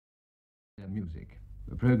Music,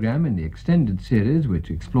 a program in the extended series which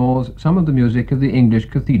explores some of the music of the English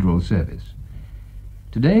cathedral service.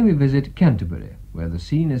 Today we visit Canterbury, where the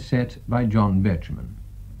scene is set by John Betjeman.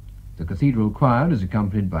 The cathedral choir is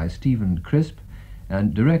accompanied by Stephen Crisp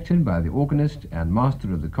and directed by the organist and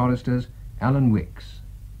master of the choristers, Allan Wicks.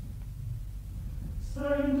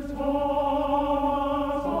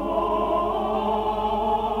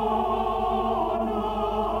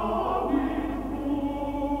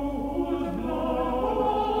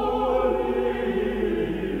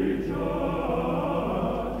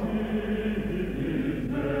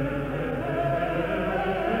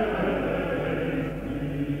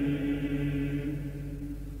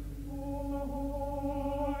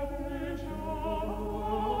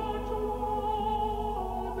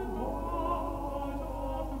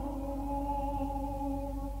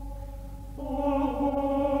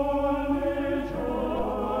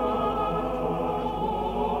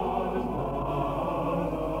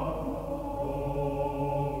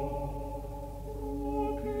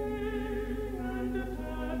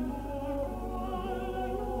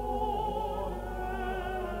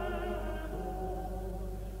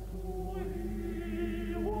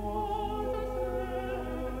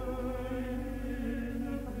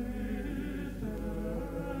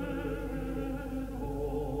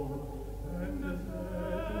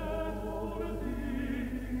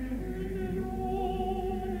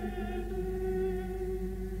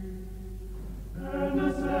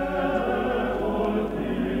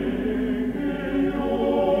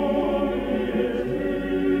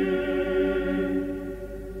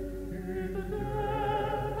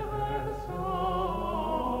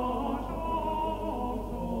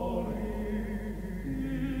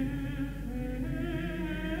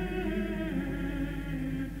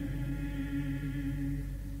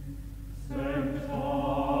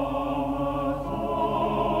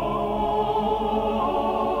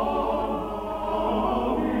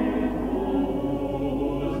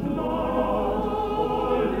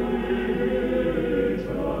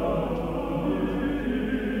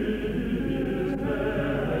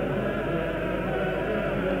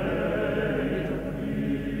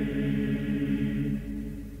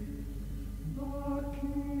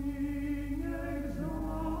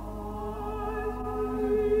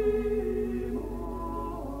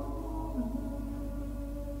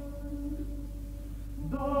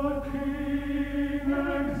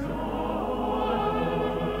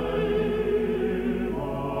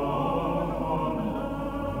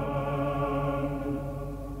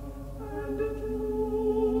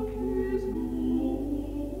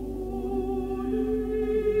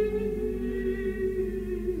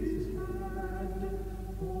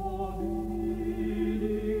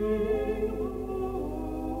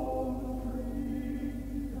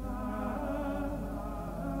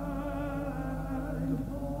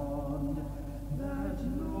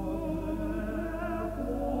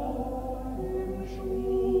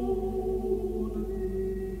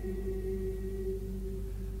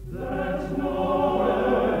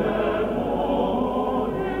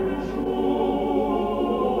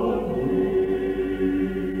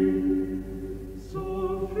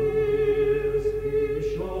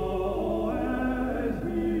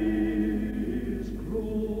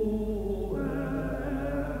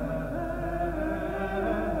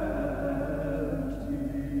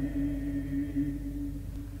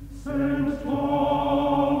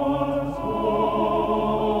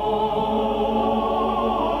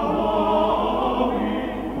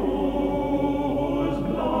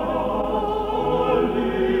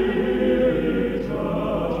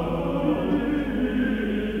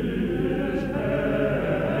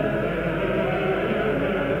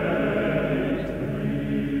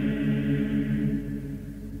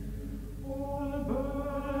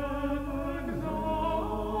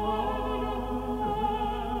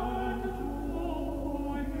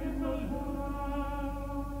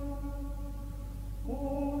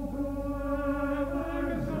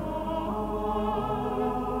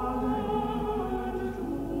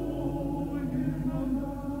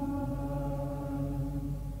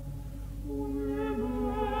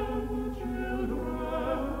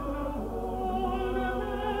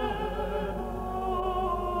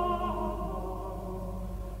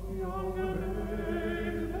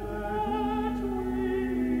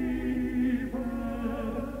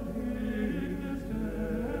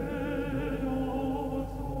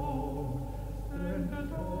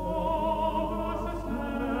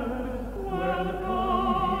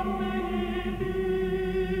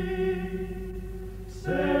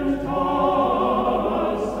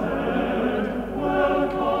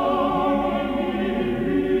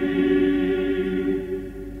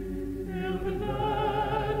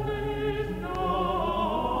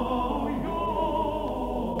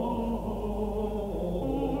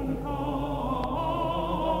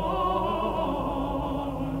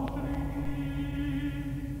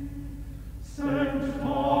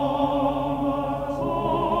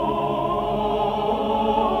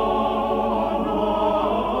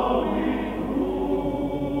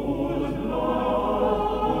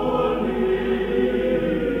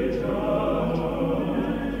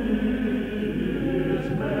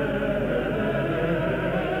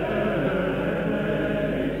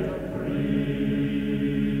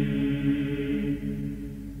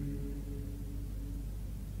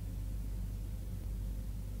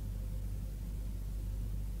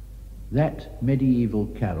 That medieval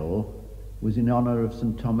carol was in honour of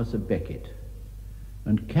St. Thomas of Becket,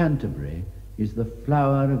 and Canterbury is the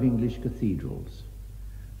flower of English cathedrals.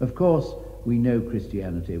 Of course, we know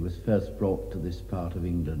Christianity was first brought to this part of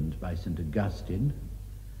England by St. Augustine,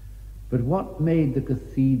 but what made the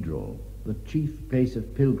cathedral the chief place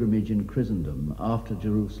of pilgrimage in Christendom after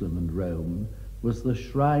Jerusalem and Rome was the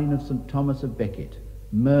shrine of St. Thomas of Becket,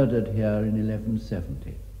 murdered here in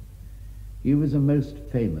 1170. He was a most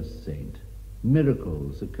famous saint.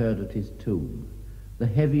 Miracles occurred at his tomb. The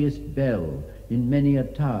heaviest bell in many a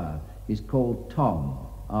tower is called Tom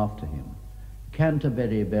after him.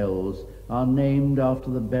 Canterbury bells are named after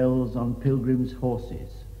the bells on pilgrims' horses.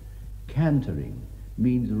 Cantering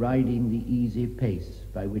means riding the easy pace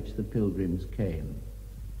by which the pilgrims came.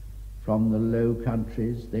 From the Low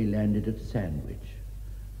Countries they landed at Sandwich,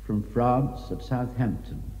 from France at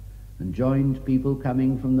Southampton, and joined people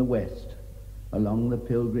coming from the west along the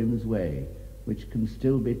Pilgrim's Way, which can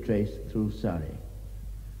still be traced through Surrey.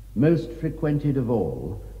 Most frequented of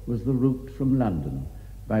all was the route from London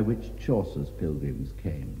by which Chaucer's pilgrims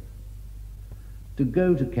came. To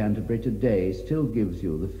go to Canterbury today still gives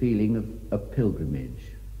you the feeling of a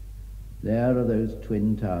pilgrimage. There are those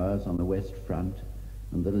twin towers on the west front,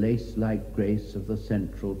 and the lace-like grace of the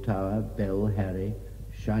central tower, Bell Harry,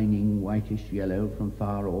 shining whitish yellow from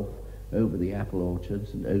far off over the apple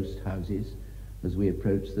orchards and oast houses as we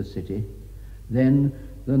approach the city. Then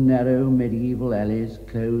the narrow medieval alleys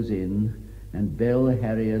close in, and Bell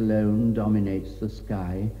Harry alone dominates the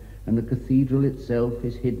sky, and the cathedral itself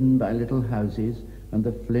is hidden by little houses and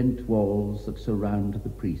the flint walls that surround the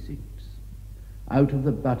precincts. Out of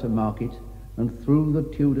the butter market and through the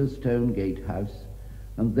Tudor stone gatehouse,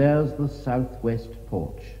 and there's the southwest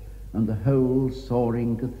porch and the whole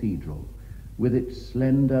soaring cathedral, with its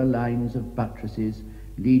slender lines of buttresses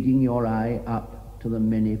leading your eye up to the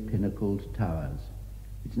many pinnacled towers.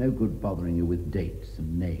 It's no good bothering you with dates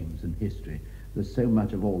and names and history. There's so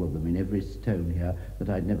much of all of them in every stone here that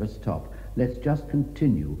I'd never stop. Let's just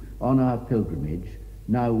continue on our pilgrimage.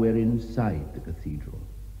 Now we're inside the cathedral.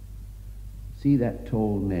 See that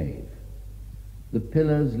tall nave. The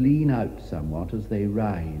pillars lean out somewhat as they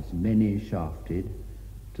rise, many-shafted,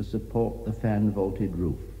 to support the fan-vaulted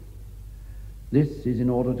roof. This is in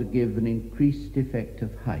order to give an increased effect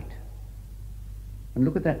of height. And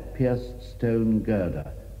look at that pierced stone girder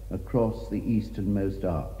across the easternmost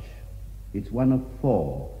arch. It's one of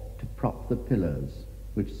 4 to prop the pillars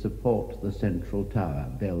which support the central tower,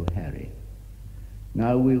 Bell Harry.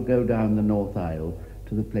 Now we'll go down the north aisle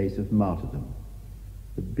to the place of martyrdom.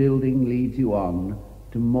 The building leads you on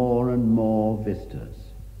to more and more vistas.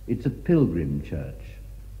 It's a pilgrim church,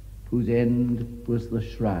 whose end was the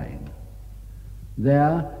shrine.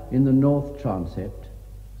 There, in the north transept,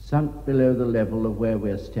 sunk below the level of where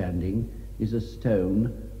we're standing, is a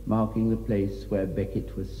stone marking the place where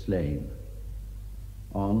Becket was slain.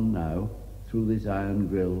 On now, through this iron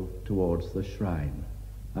grille towards the shrine,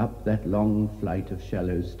 up that long flight of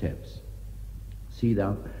shallow steps. See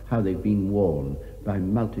thou how they've been worn by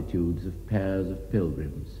multitudes of pairs of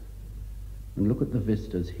pilgrims. And look at the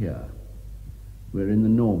vistas here. We're in the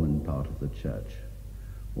Norman part of the church,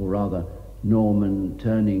 or rather Norman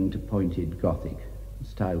turning to pointed Gothic, a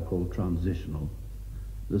style called transitional.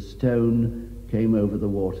 The stone came over the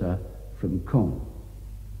water from Caen.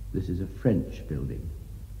 This is a French building,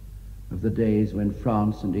 of the days when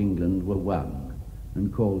France and England were one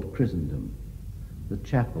and called Christendom. The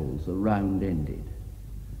chapels are round-ended.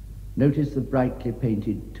 Notice the brightly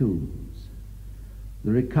painted tombs,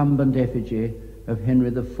 the recumbent effigy of Henry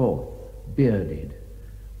IV, bearded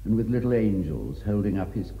and with little angels holding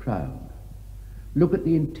up his crown. Look at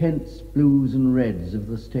the intense blues and reds of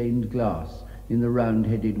the stained glass in the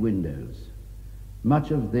round-headed windows.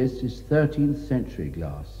 Much of this is 13th century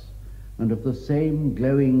glass, and of the same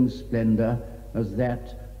glowing splendor as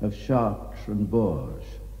that of Chartres and Bourges.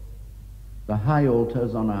 The high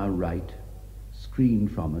altars on our right,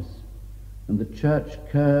 screened from us, and the church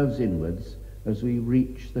curves inwards as we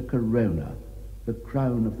reach the corona, the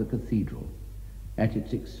crown of the cathedral, at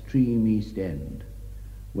its extreme east end,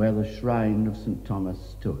 where the shrine of St. Thomas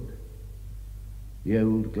stood. The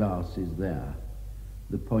old glass is there,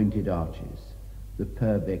 the pointed arches, the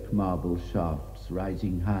Purbeck marble shafts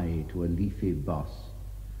rising high to a leafy boss,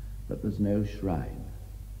 but there's no shrine.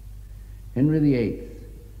 Henry VIII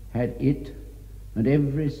had it and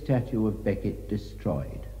every statue of Becket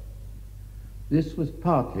destroyed. This was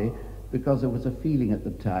partly because there was a feeling at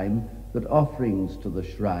the time that offerings to the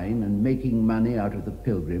shrine and making money out of the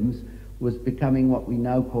pilgrims was becoming what we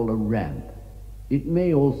now call a ramp. It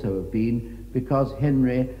may also have been because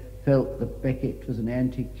Henry felt that Becket was an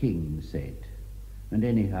anti-king saint, and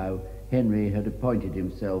anyhow Henry had appointed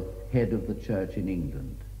himself head of the church in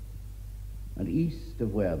England. And east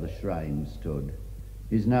of where the shrine stood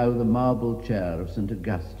is now the marble chair of St.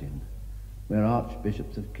 Augustine, where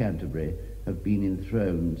archbishops of Canterbury have been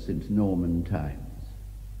enthroned since Norman times.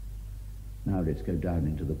 Now let's go down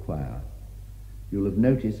into the choir. You'll have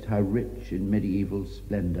noticed how rich in medieval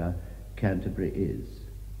splendour Canterbury is,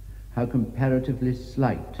 how comparatively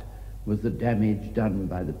slight was the damage done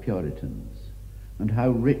by the Puritans, and how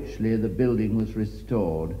richly the building was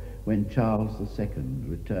restored when Charles II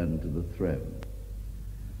returned to the throne.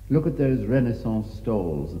 Look at those Renaissance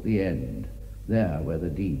stalls at the end, there where the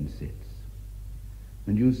Dean sits.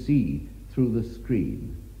 And you see through the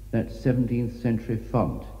screen that 17th century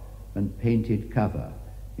font and painted cover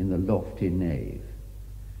in the lofty nave.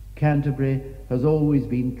 Canterbury has always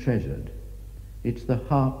been treasured. It's the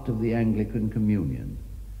heart of the Anglican Communion,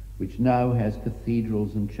 which now has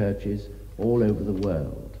cathedrals and churches all over the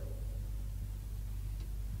world.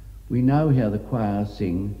 We now hear the choir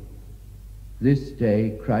sing "This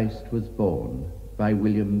Day Christ Was Born" by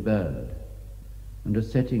William Byrd, and a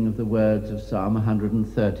setting of the words of Psalm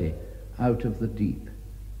 130, "Out of the Deep,"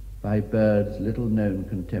 by Byrd's little-known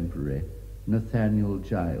contemporary, Nathaniel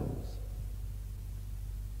Giles.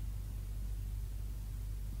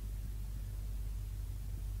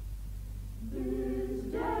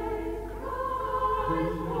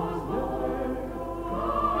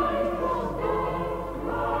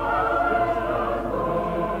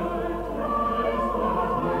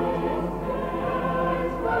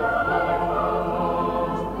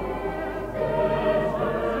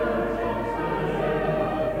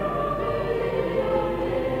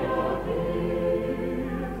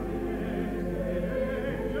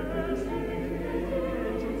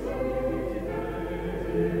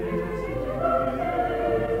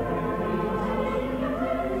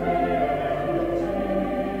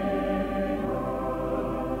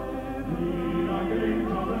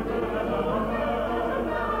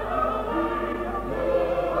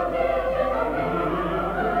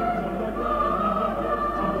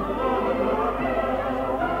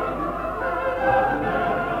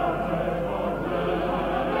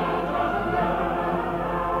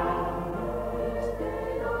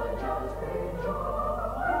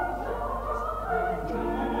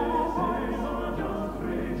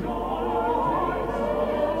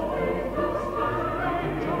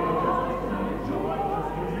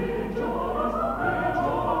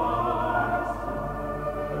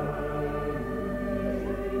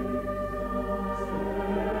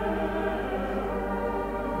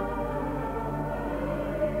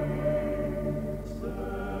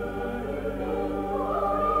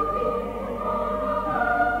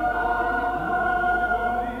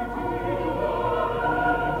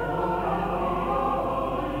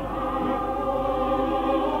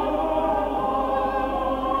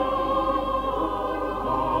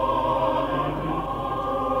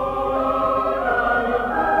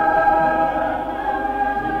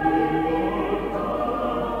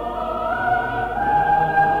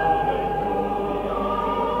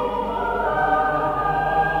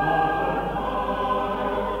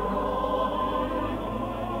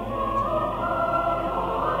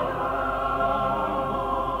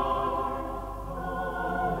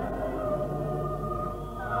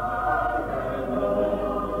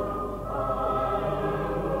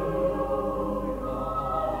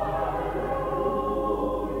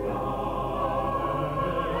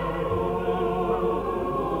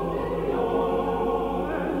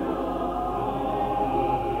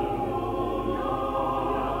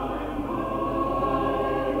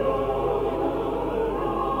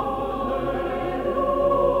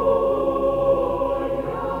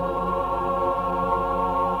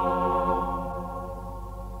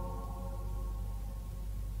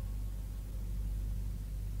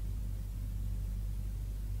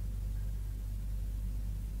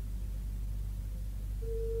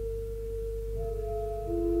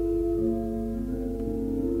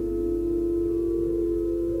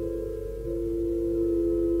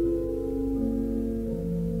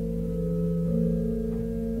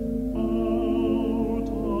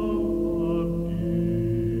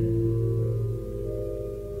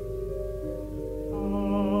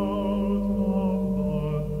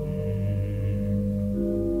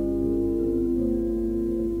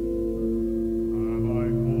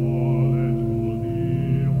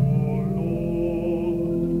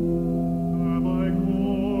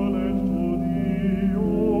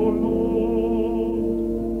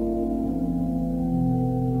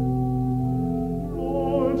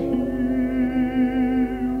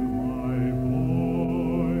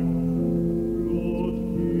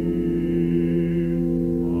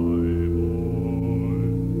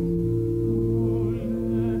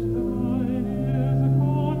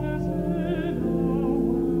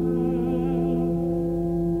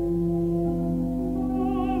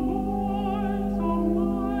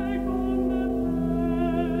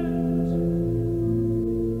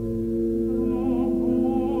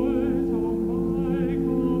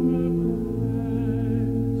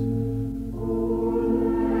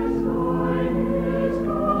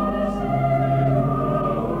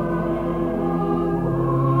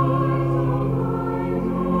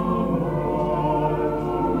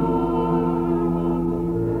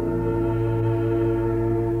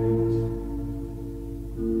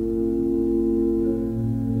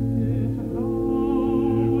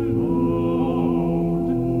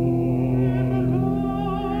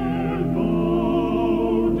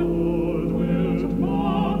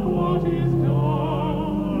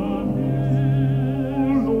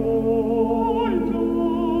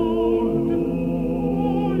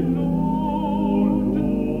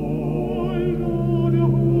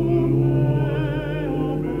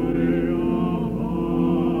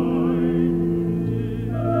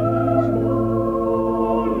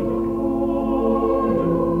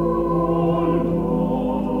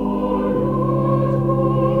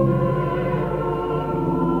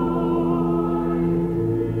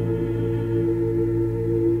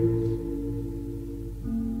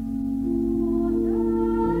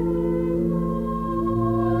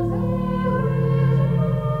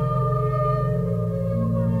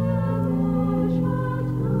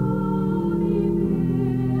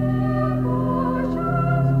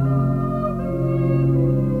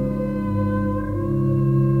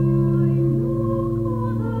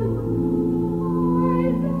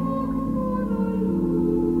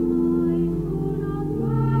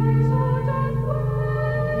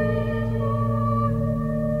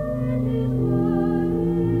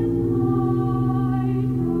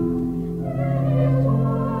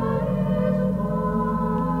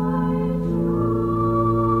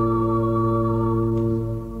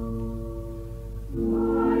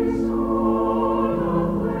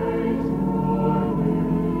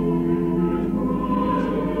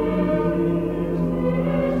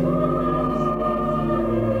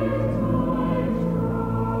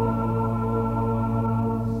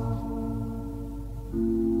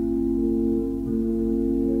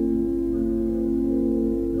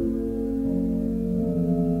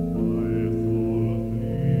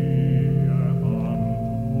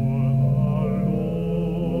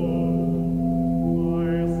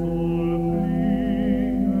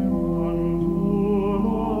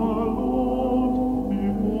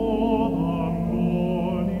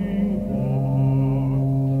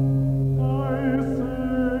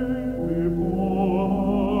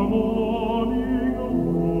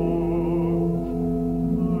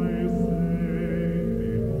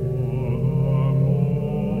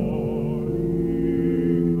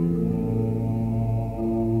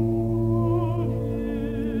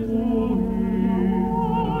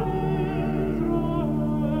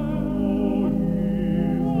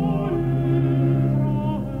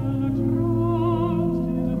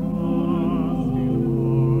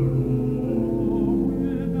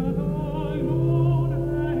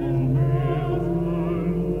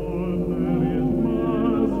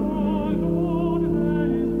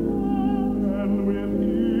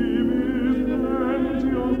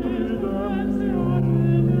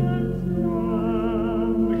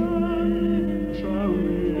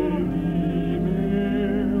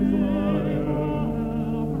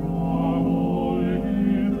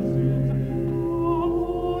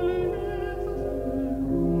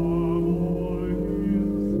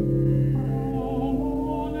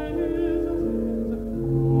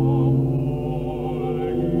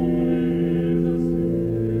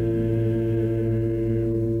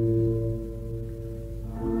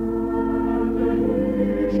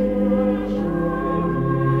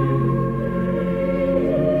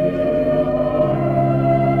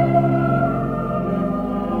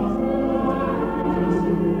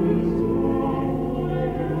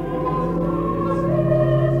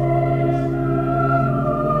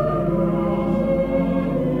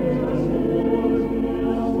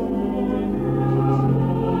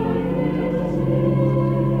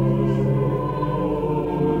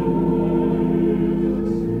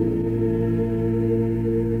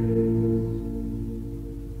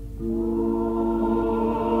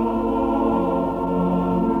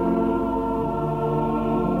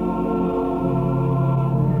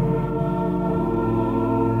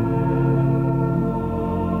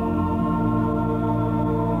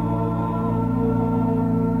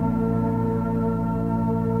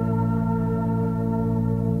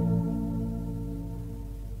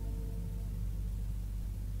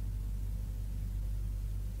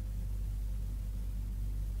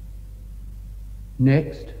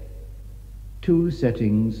 Next, two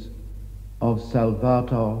settings of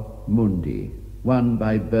Salvator Mundi, one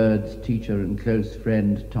by Byrd's teacher and close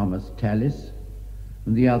friend Thomas Tallis,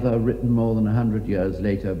 and the other written more than 100 years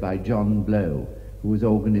later by John Blow, who was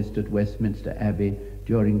organist at Westminster Abbey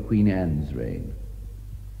during Queen Anne's reign.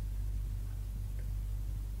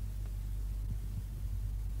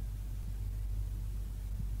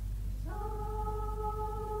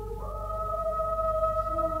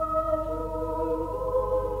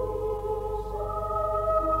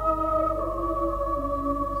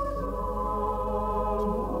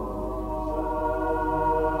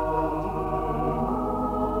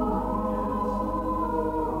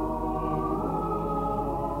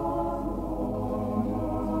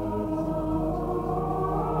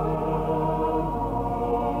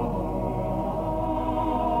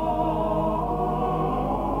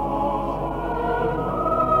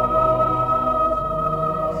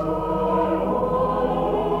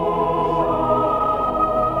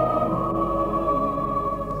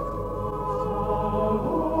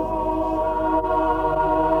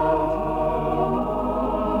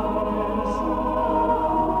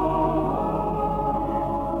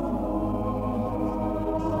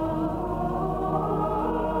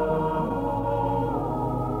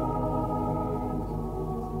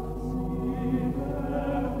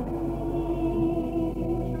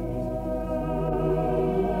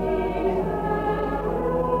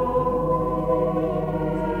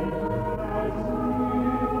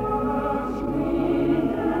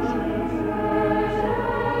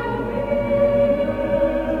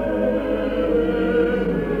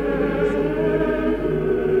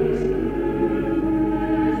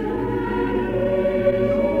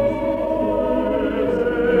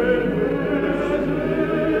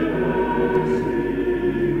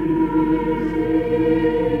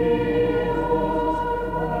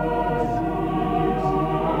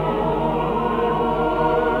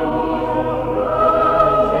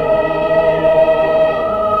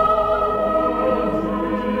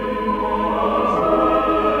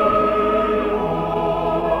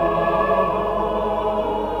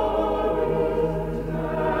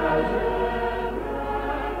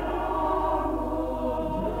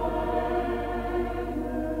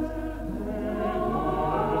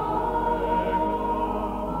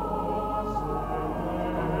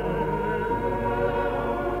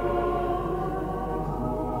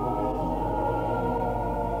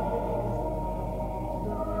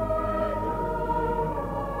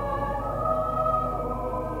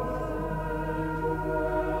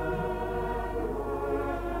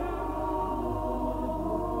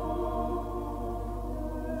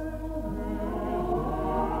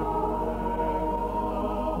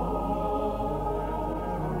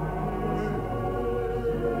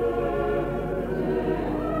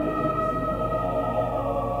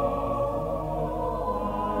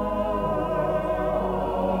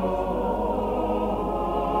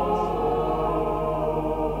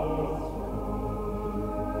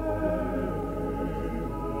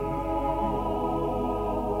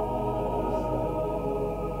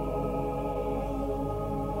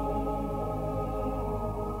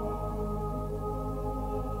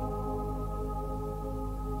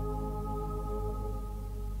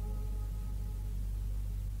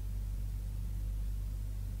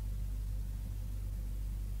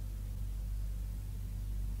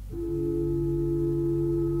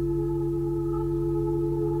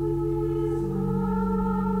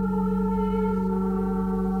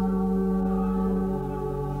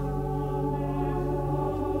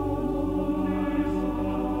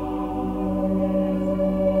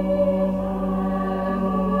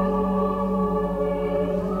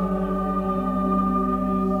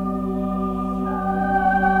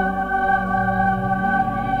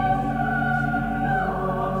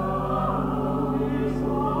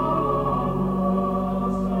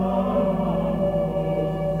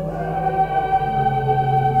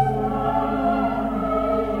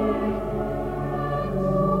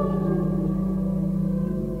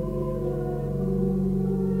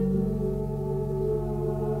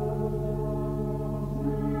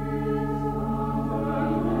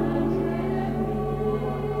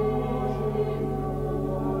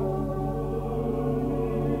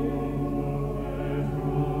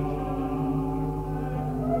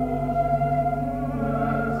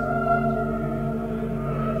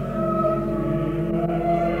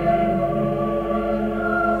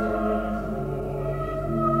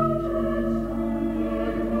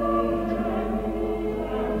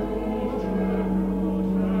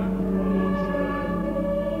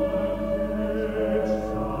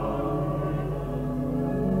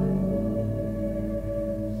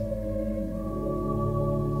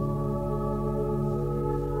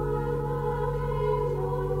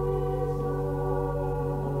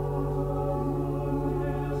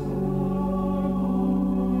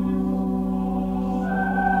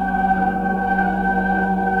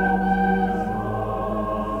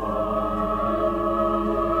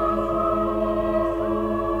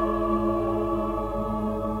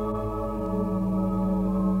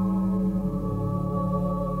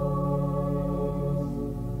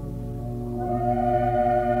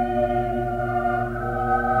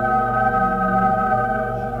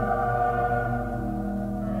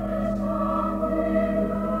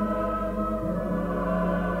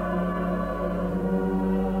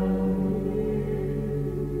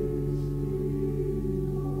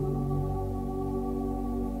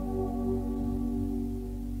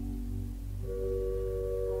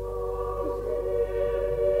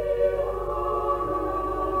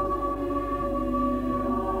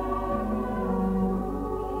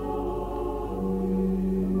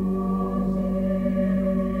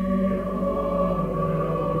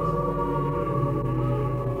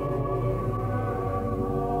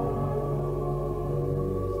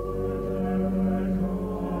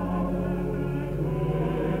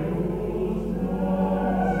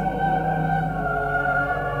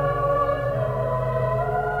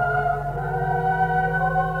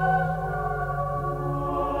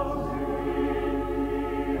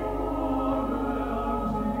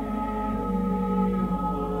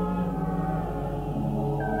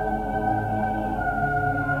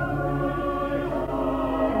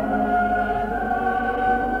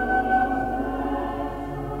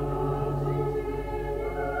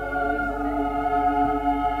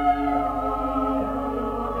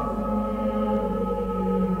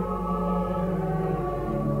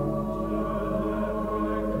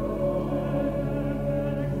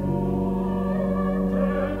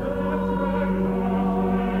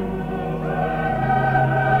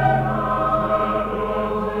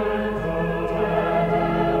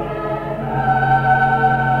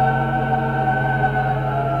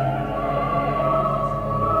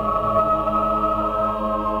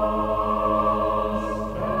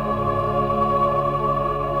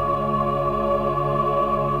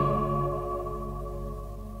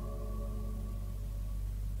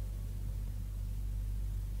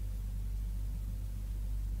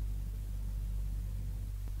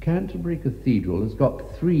 Canterbury Cathedral has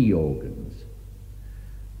got 3 organs.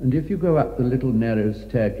 And if you go up the little narrow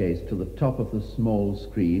staircase to the top of the small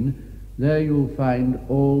screen, there you'll find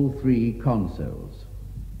all 3 consoles.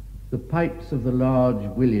 The pipes of the large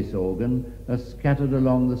Willis organ are scattered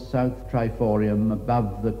along the south triforium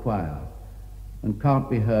above the choir and can't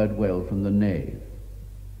be heard well from the nave.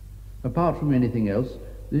 Apart from anything else,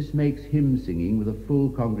 this makes hymn singing with a full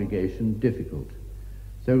congregation difficult.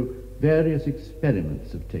 So various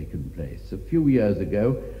experiments have taken place. A few years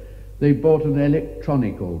ago, they bought an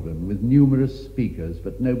electronic organ with numerous speakers,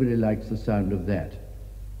 but nobody likes the sound of that.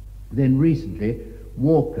 Then recently,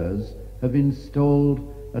 Walkers have installed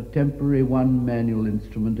a temporary one manual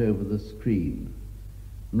instrument over the screen.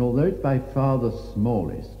 And although it's by far the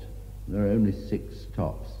smallest, there are only 6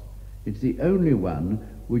 tops, it's the only one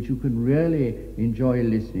which you can really enjoy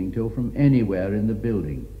listening to from anywhere in the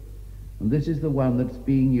building. And this is the one that's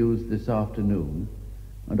being used this afternoon,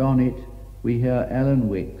 and on it we hear Allan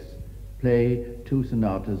Wicks play 2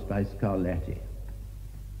 sonatas by Scarlatti.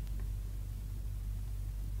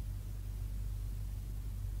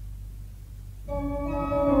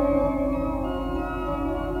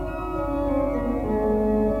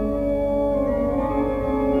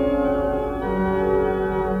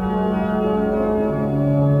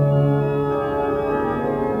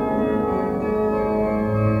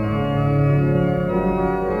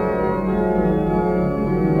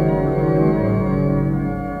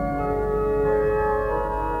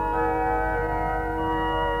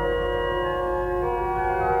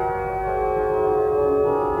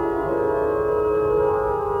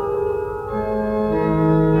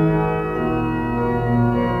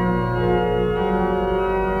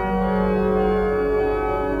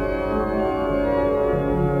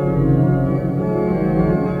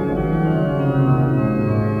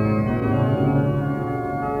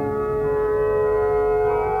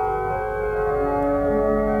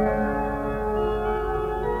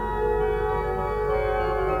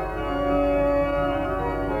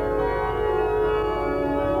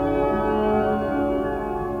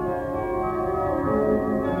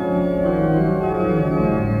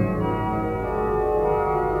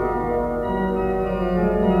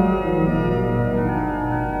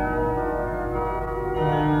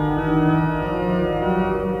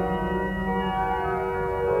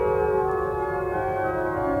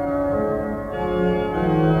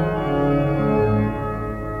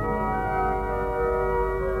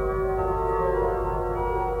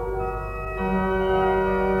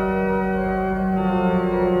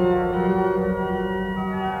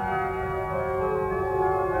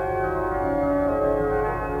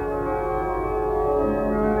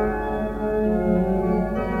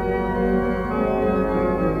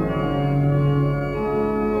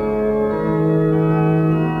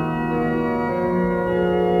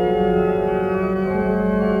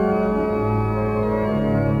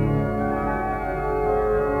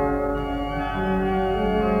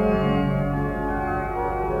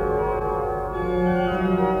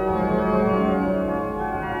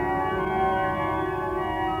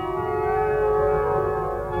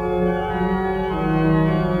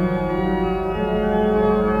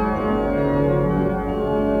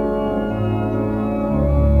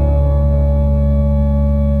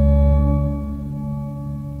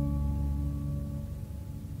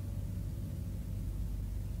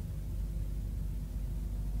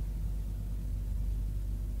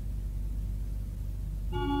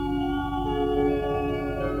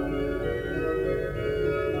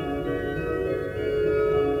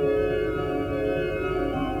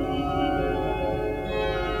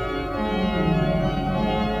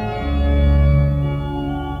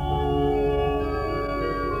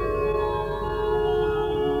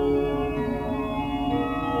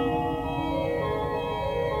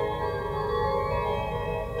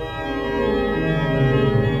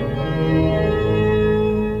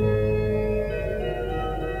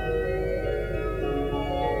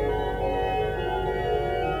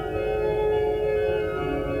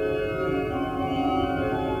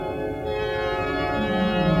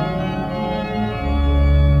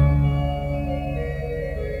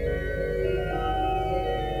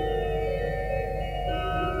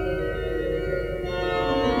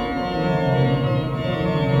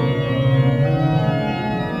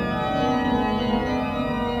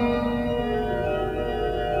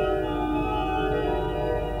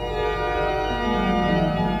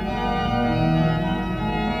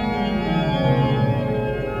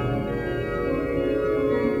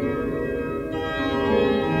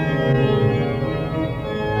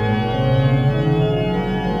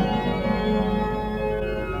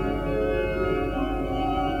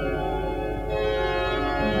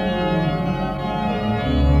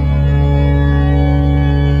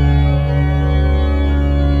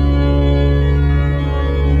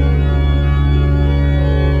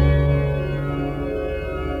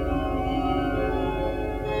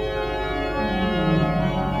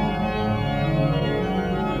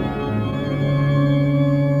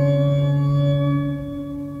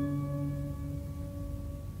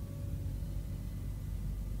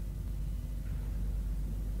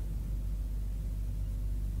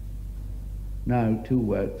 two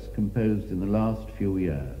works composed in the last few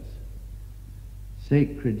years.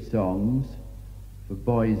 Sacred Songs for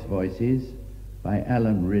Boys' Voices by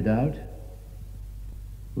Allan Ridout,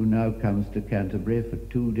 who now comes to Canterbury for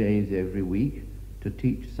 2 days every week to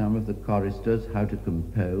teach some of the choristers how to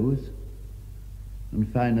compose.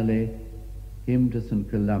 And finally, Hymn to St.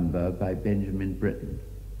 Columba by Benjamin Britten.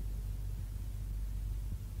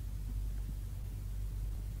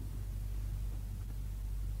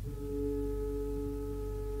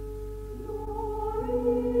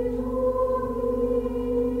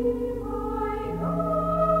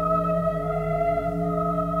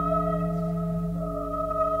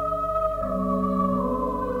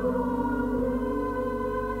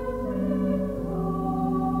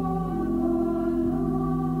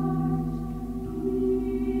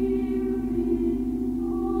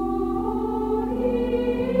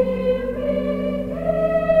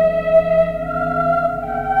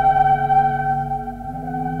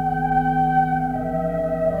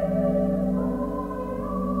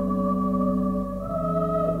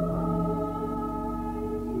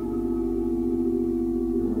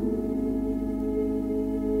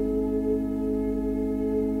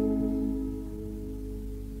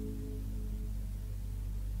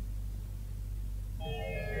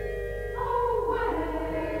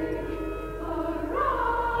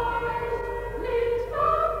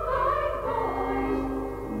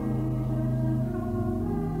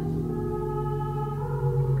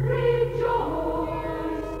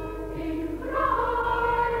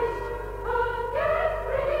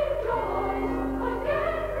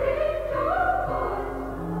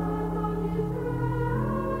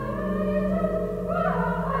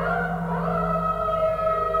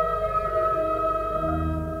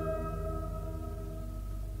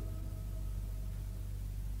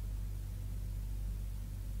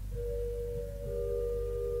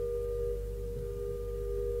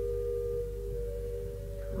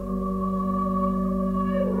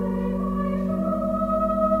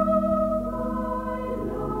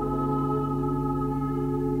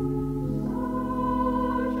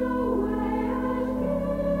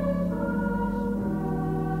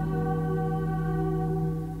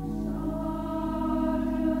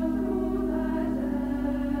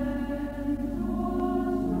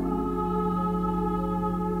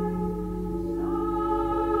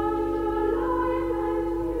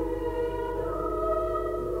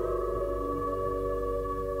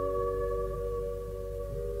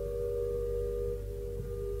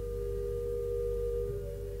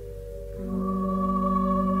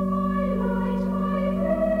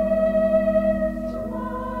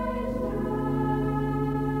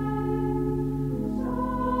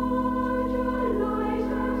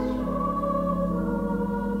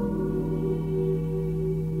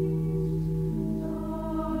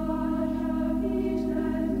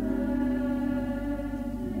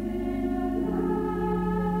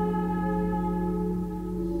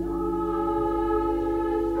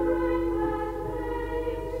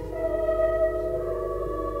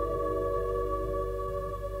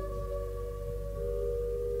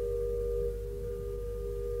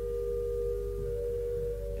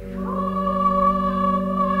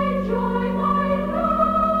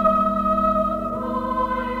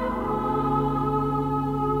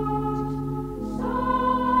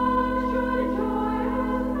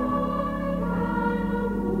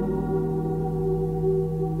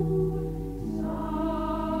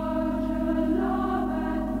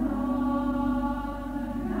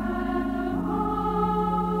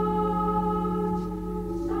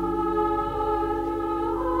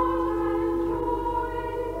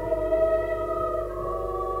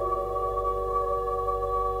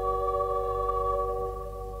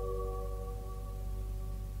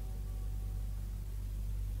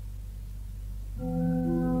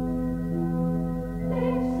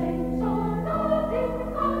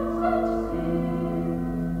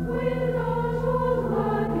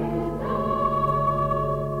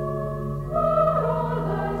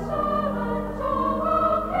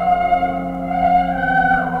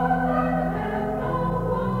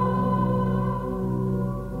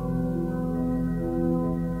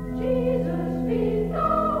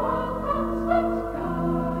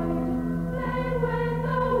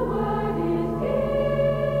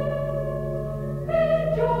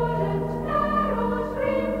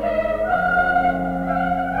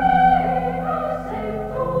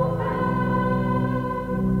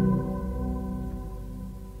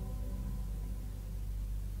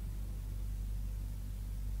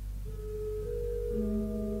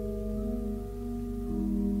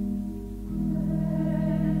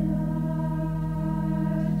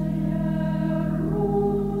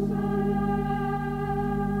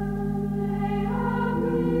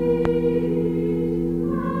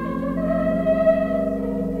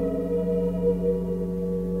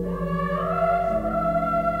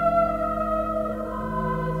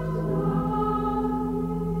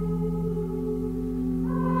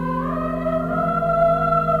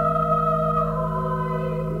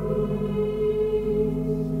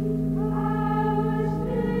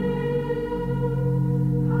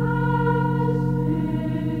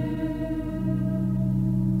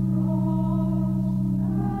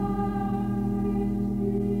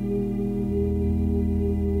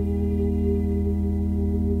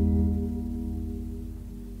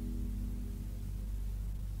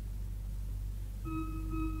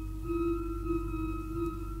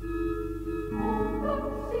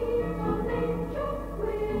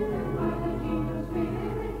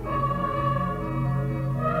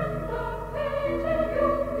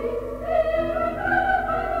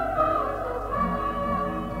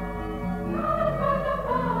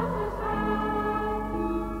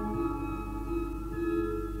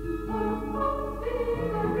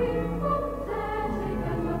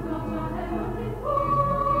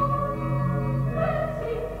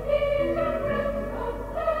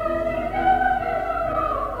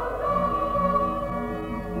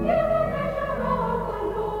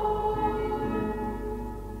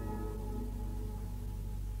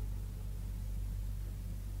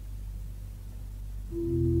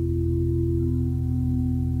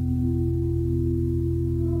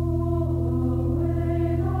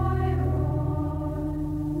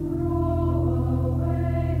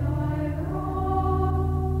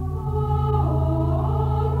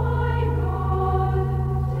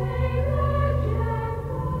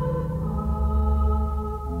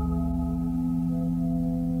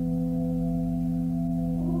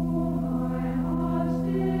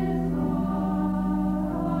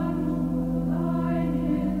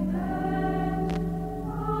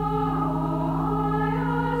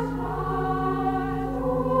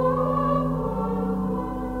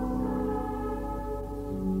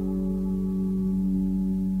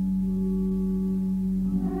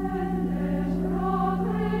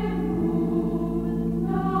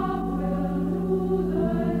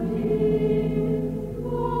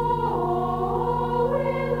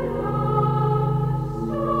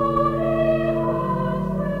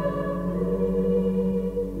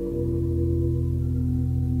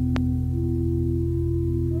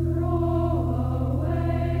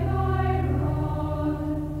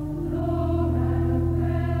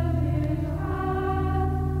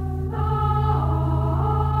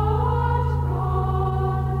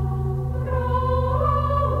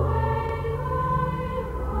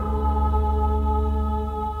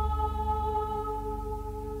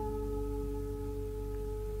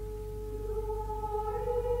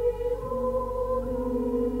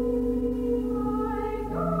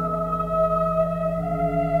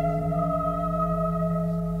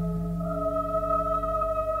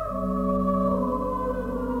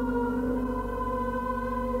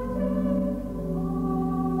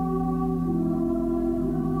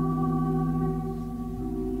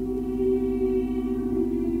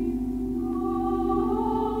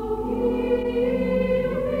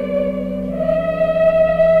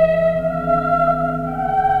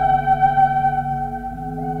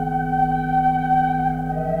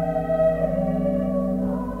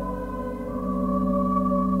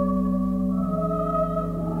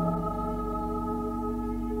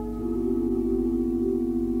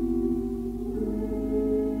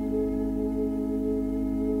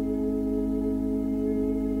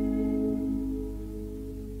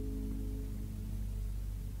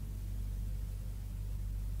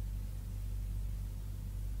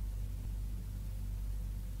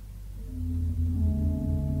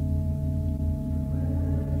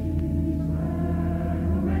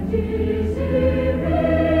 Amen.